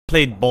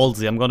play it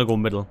ballsy. I'm gonna go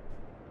middle.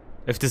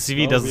 If the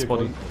CV doesn't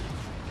spot it.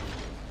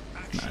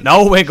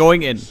 Now we're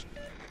going in.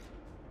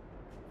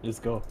 Let's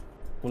go.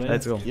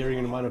 Let's go. Gearing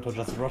and Minotaur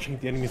just rushing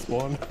the enemy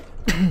spawn.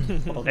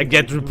 I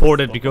get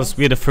reported because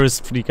we're the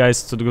first 3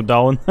 guys to go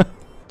down.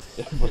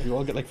 Yeah, but we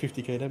all get like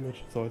 50k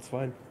damage, so it's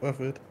fine.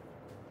 Worth it.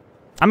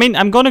 I mean,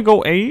 I'm gonna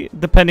go A,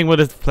 depending where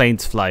the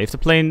planes fly. If the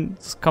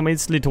planes come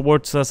instantly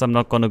towards us, I'm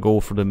not gonna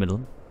go for the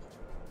middle.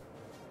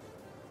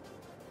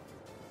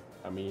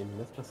 I mean,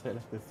 let's just say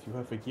like this. You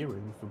have a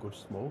gearing with a good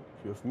smoke.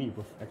 You have me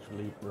with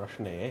actually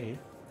Russian AA.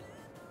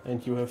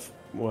 And you have,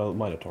 well,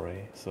 Minotaur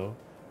AA, so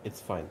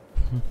it's fine.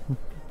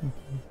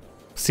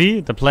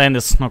 See, the plan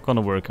is not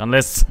gonna work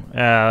unless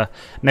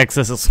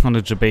Nexus is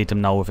gonna debate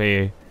him now with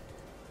AA.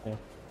 Yeah.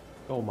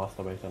 Go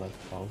masturbate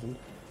 9000.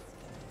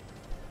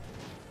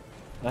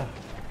 Ah,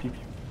 pew pew.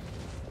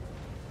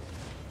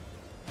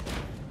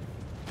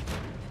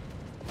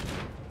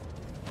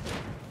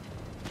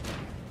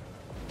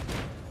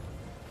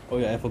 Oh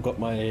yeah, I forgot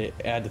my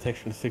air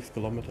detection 6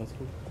 kilometers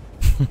too.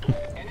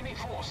 Enemy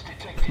force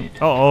detected.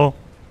 Uh-oh.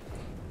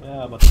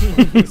 Yeah, but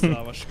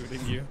I was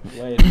shooting you.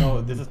 wait,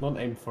 no, this is not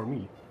aimed for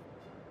me.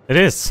 It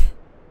is.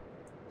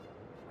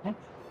 You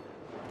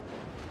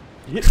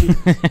hit me.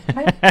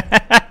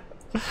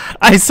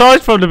 I saw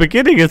it from the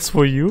beginning, it's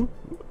for you.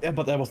 Yeah,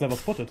 but I was never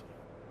spotted.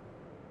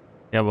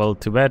 Yeah, well,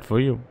 too bad for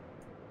you.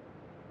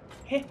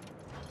 I'm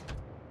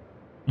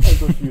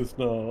confused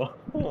now.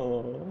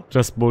 Oh.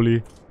 Just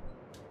bully.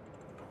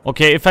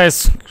 Okay,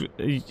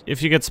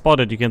 if you get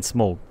spotted, you can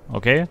smoke,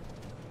 okay?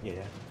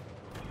 Yeah.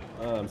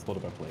 I'm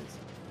spotted by planes.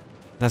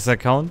 Does that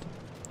count?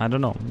 I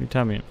don't know, you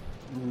tell me.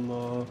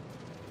 No.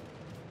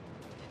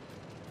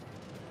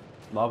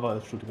 Lava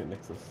is shooting at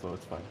Nexus, so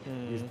it's fine.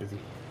 He's busy.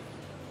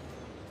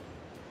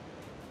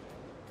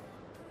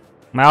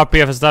 My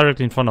RPF is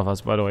directly in front of us,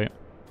 by the way.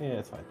 Yeah,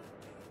 it's fine.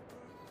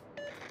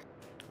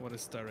 What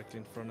is directly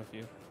in front of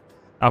you?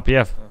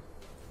 RPF.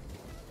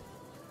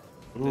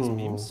 There's Ooh.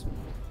 memes.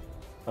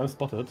 I'm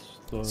spotted.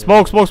 So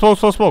Smoke, smoke, smoke,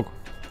 smoke, smoke.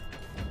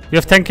 You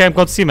have 10 camp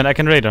concealment, I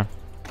can radar.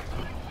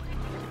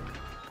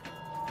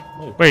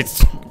 Oh, Wait,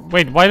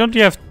 wait, why don't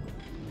you have...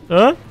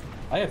 I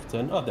have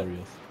 10. Oh, there he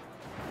is.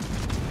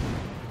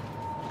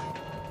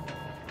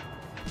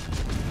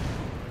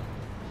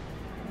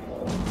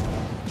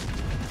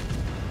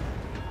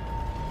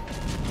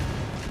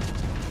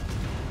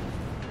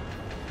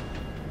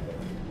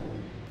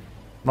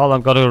 Well,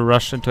 I'm gonna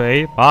rush into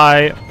A.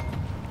 Bye.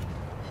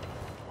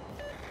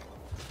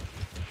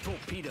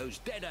 Torpedoes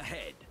dead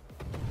ahead.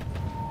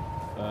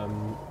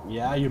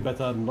 Yeah, you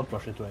better not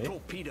rush into A.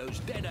 Torpedoes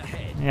dead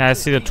ahead. Yeah, I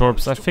see the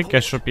torps. I think I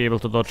should be able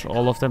to dodge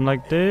all of them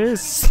like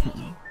this.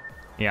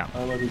 Yeah.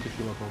 I will need to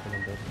shoot my token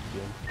on that.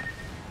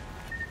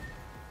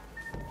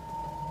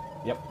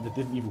 Yeah. Yep, that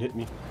didn't even hit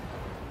me.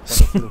 But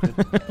I still hit.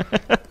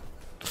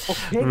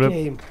 Okay, Rip.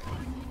 game.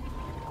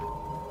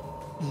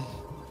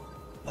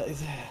 That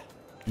is...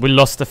 We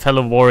lost a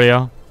fellow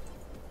warrior.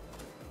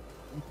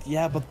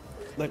 Yeah, but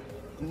like,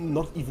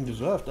 not even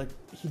deserved. Like,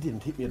 he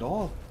didn't hit me at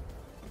all.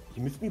 He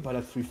missed me by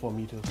like 3-4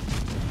 meters.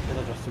 Then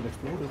I just still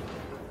exploded.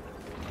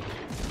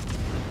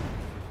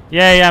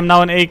 Yay, I'm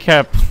now in A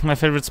cap. My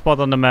favorite spot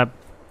on the map.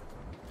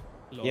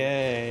 Lol.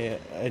 Yeah,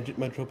 I did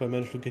my job. I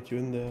managed to get you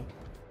in there.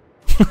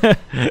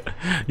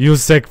 Your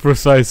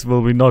sacrifice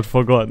will be not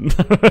forgotten.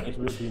 It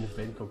will be in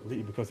vain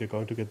completely because you're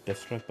going to get death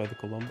struck by the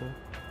Colombo.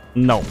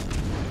 No. Yes.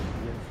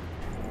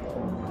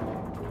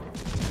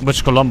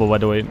 Which Colombo, by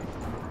the way?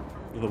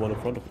 The one in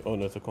front of... Oh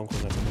no, it's a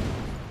Conqueror.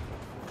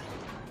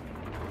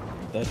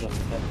 That just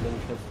happened,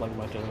 just flung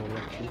my general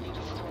reaction.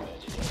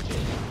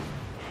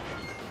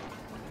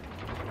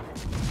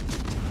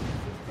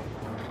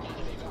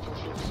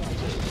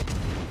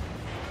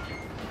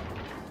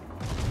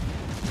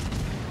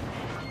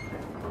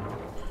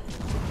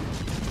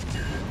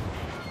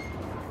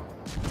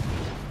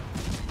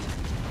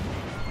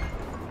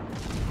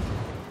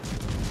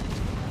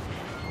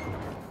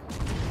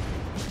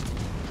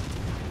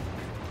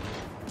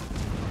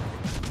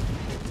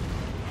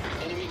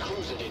 Enemy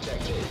cruiser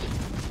detected.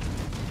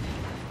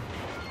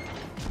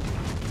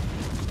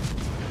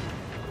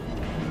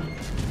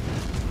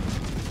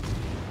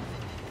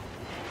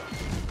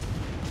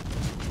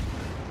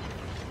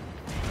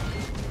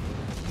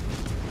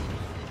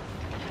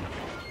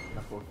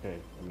 Okay,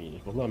 I mean,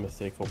 it was not a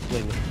mistake for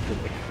playing it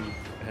that actually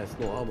has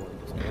no armor in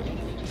this game.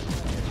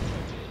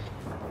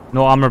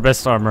 No armor,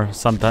 best armor,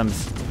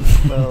 sometimes.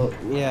 Well,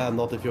 yeah,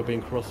 not if you're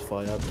being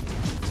crossfired.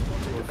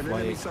 I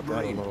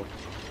don't know.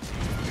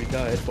 3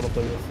 guys, one of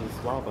them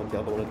is lava and the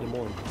other one a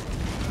demon.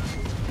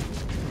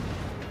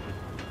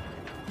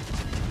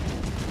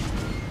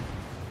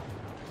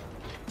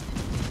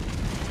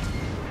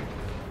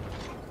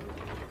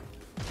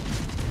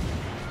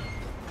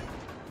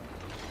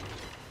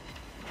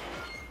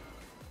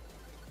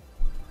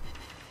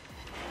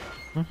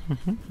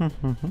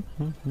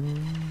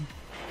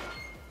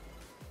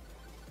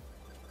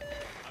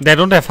 They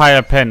don't have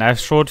higher pen. I have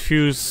short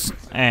fuse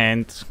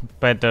and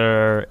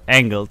better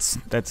angles.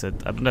 That's it.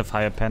 I don't have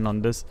higher pen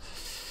on this.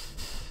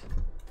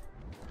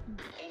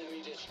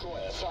 Enemy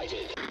destroyer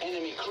sighted.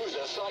 Enemy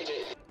cruiser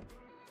sighted.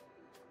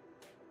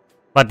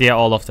 But yeah,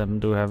 all of them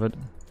do have it.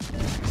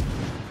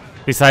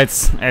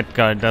 Besides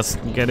Edgar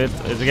doesn't get it.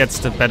 It gets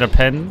the better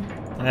pen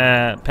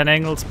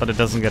angles, but it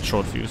doesn't get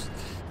short fuse.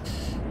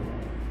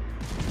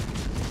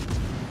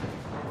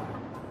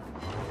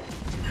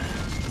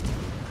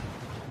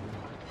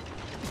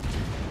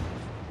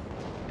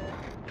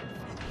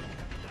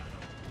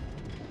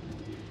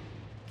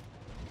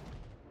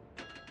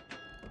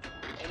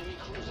 Enemy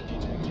cruiser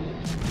detected.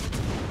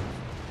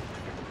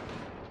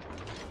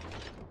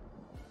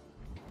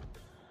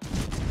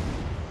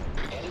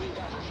 Enemy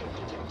battleship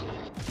detected.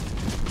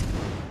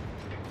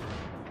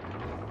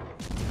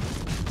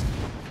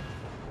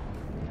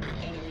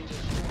 Enemy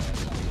destroyer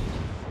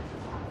sighted.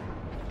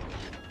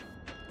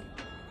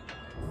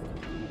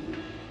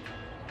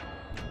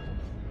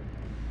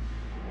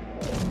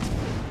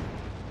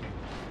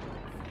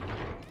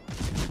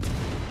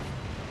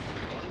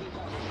 Enemy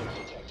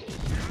battleship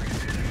detected.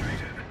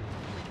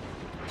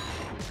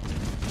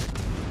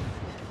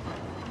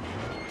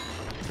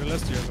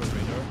 Unless you have a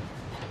radar.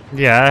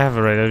 Yeah, I have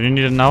a radar. Do you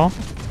need it now?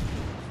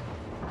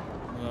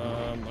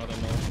 I don't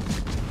know.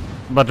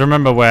 But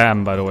remember where I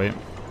am, by the way. Yeah.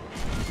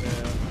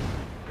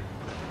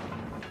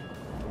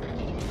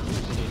 Enemy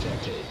cruiser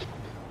detected.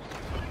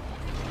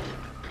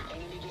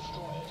 Enemy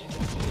destroyer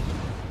detected.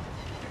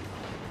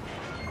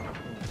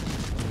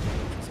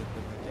 Is it the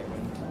they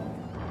went?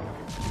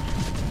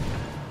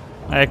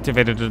 I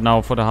activated it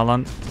now for the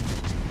Holland. Eight.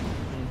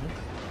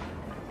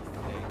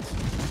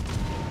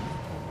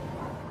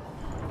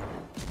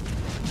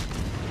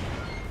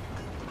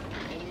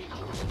 Enemy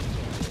cruiser detected.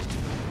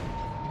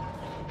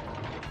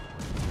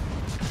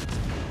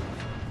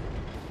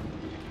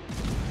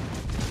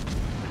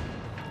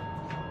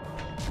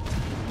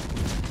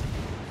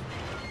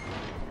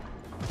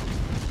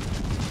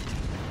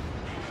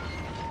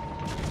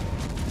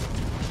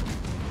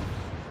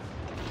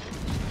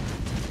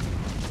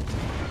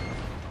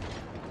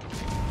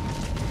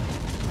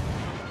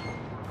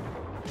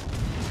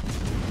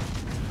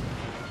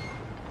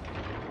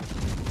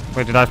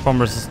 Wait, the dive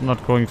bombers is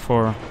not going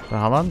for the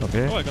Holland?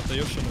 Okay. Oh, I got the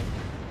Yoshino.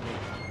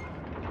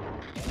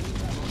 Enemy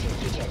battleship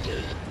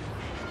detected.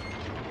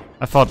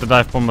 I thought the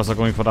dive bombers are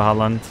going for the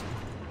Holland.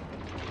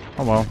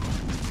 Oh well.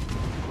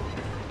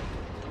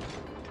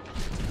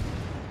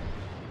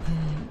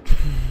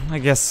 I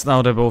guess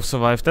now they both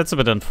survived. That's a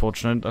bit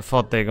unfortunate. I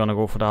thought they're gonna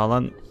go for the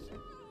Holland.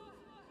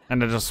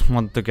 And I just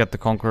want to get the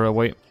Conqueror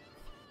away.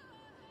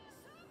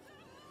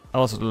 That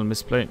was a little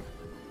misplay.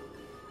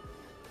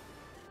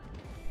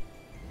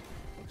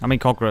 I mean,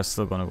 Conqueror is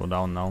still gonna go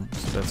down now,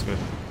 so that's good.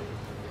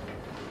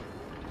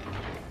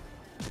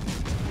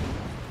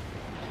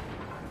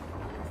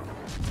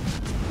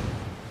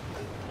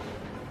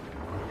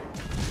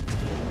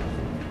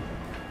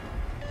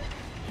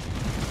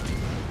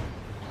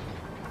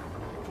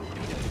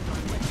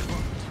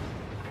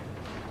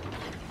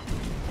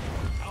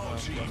 Our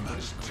team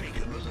has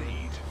taken the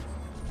lead.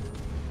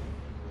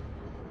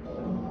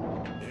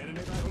 Enemy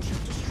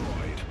battleship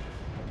destroyed.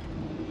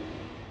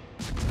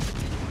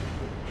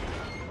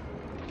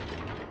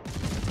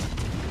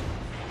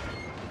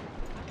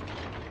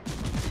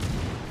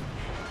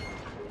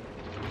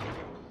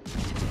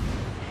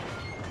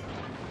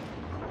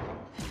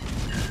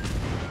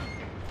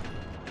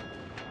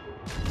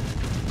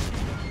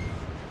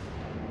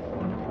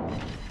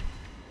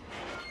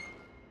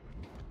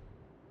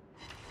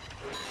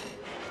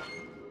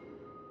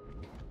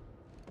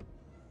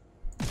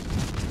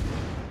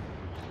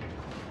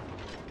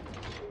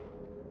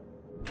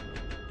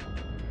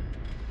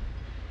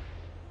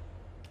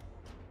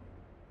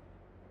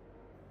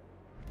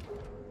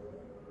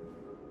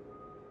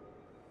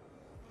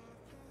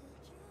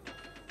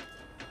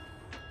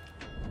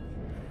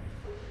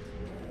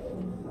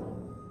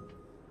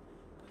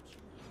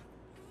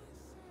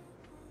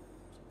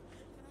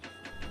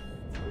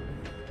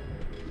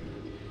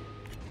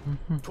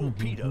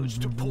 Torpedoes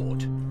to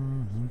port.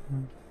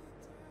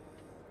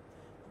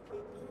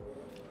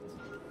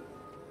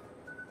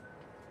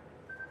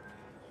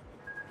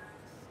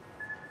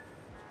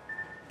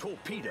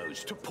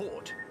 Torpedoes to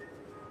port.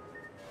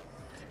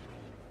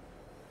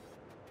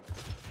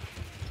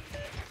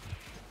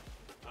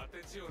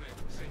 Attenzione,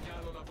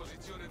 segnalo la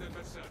posizione del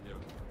bersaglio.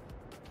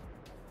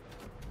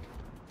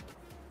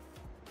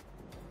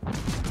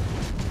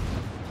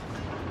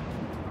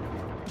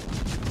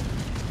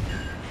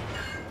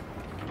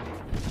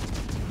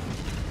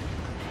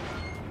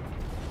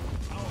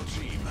 Our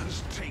team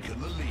has taken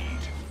the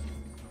lead.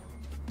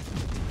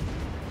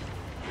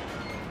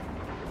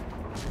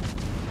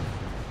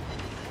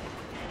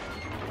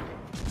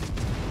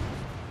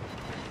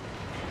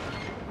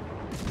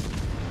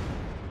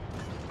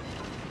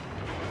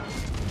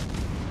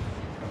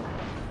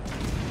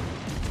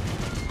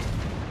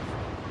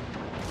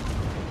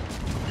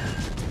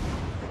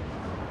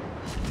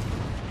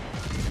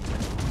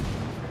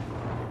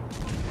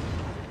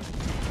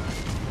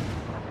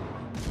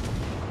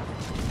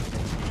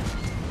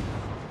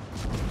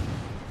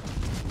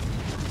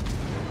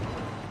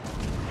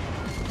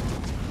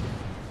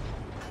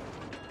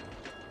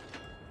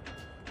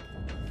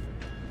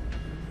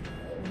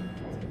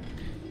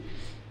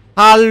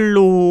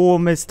 Hello,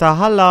 Mr.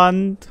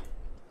 Holland.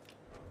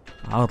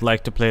 I would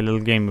like to play a little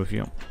game with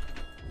you.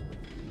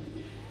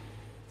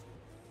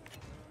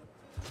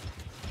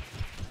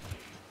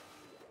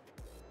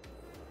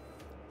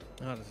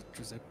 Ah, das ist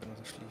Giuseppe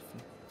noch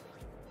schliefen.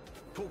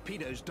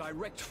 Torpedoes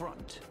direct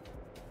front.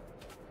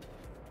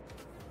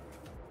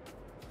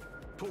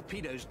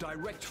 Torpedoes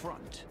direct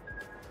front.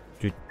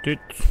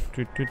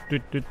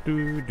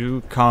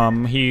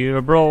 Come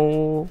here,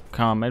 bro.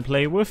 Come and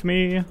play with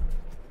me.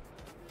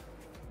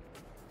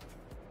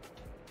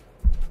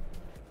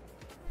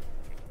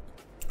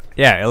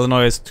 Yeah,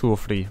 Illinois is 2 or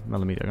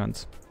 3mm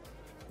guns.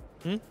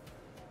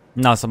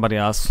 Now somebody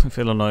asked if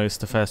Illinois is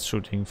the fast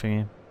shooting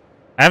thingy.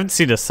 I haven't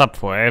seen the sub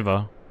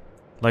forever.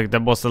 Like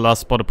that was the last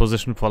spotted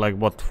position for like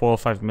what 4 or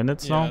 5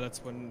 minutes Yeah, now. that's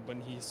when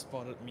he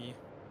spotted me.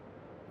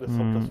 The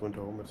sub just went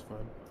home, it's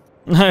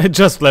fine. I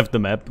just left the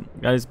map.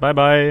 Guys, bye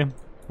bye.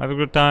 Have a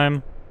good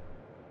time.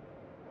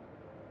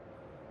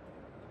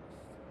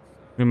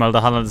 Meanwhile,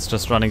 the Holland is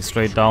just running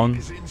straight down.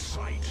 Is in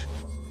sight.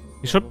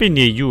 He should be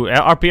near you.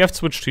 RPF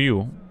switch to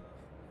you.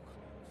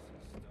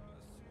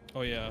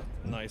 Oh yeah,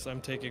 nice.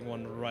 I'm taking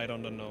one right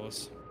on the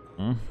nose.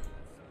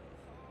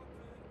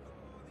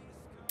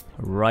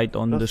 Right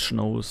on the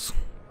schnoz.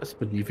 Just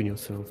believe in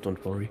yourself,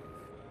 don't worry.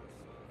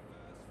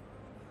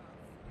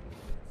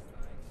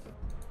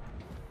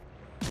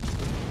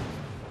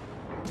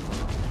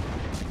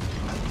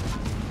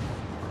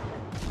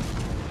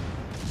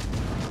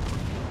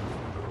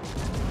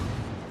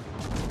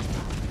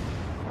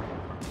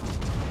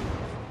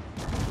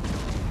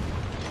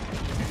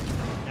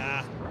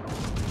 Ah,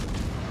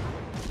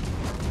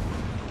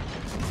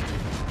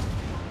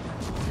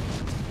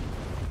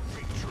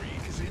 Victory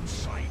is in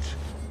sight.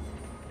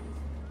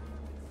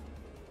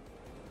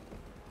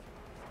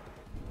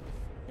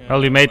 yeah,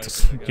 Well, you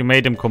I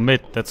made him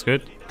commit. That's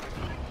good.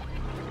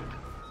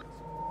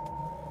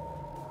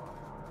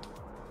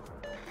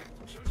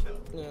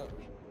 Yeah.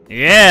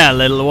 Yeah,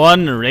 little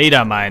one,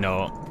 Radar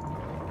Minotaur.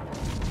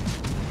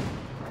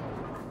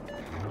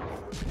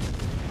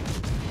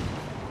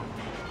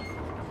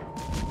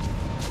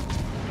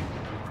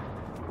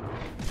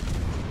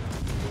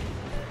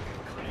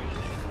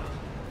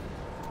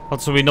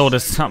 Also, we know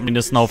this something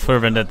is now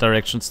further in that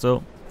direction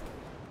still.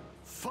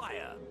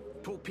 Fire.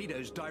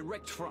 Torpedoes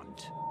direct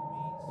front.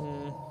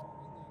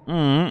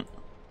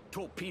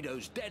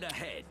 Torpedoes dead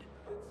ahead.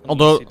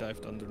 Although- he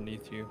dived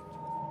underneath you.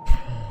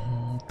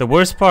 The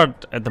worst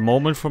part at the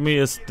moment for me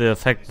is the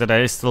fact that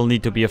I still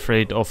need to be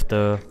afraid of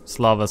the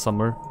Slava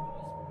Summer.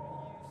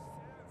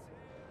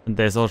 And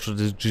there's also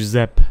the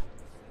Giuseppe.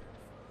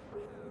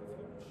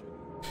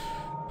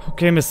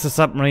 Okay, Mr.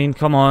 Submarine,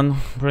 come on,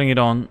 bring it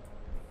on.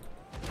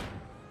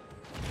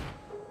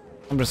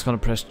 I'm just gonna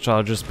press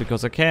charges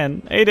because I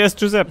can. Hey, there's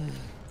Giuseppe!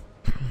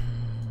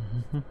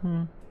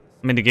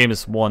 I mean, the game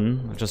is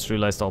won. I just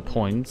realized our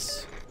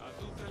points.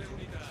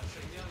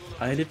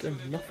 I did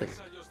nothing.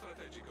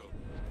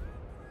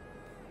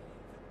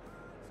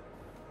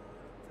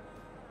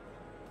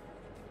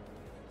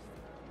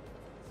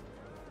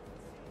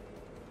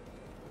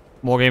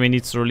 Wargaming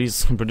needs to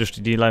release British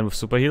DD line with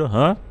super heal,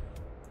 huh?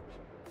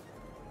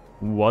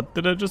 What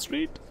did I just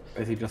read?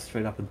 Basically just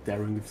straight up a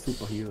daring with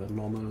super heal, a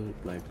normal,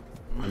 like,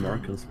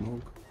 American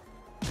smoke.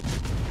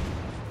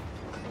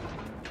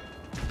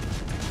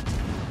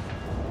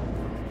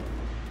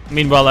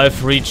 Meanwhile,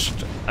 I've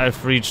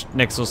reached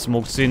Nexus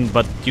smoke scene,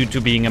 but due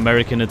to being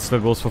American, it still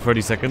goes for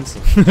 30 seconds.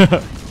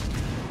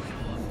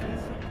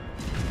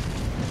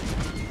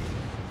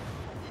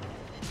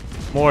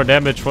 More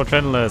damage for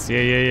Trendless,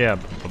 yeah.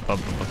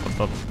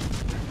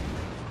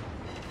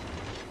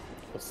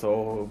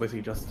 So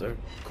basically just a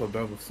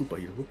Colbert with super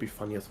heal would be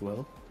funny as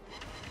well.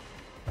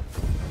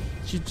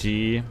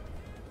 GG.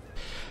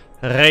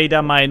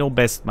 Radar Mino,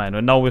 best Mino.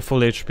 And now we're full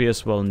HP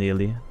as well,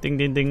 nearly. Ding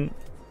ding ding.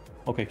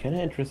 Okay, can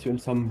I interest you in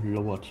some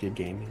lower tier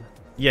gaming?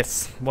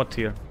 Yes, what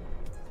tier?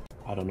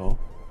 I don't know.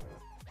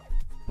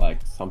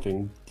 Like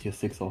something tier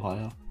 6 or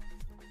higher.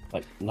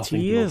 Like nothing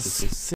below tier 6.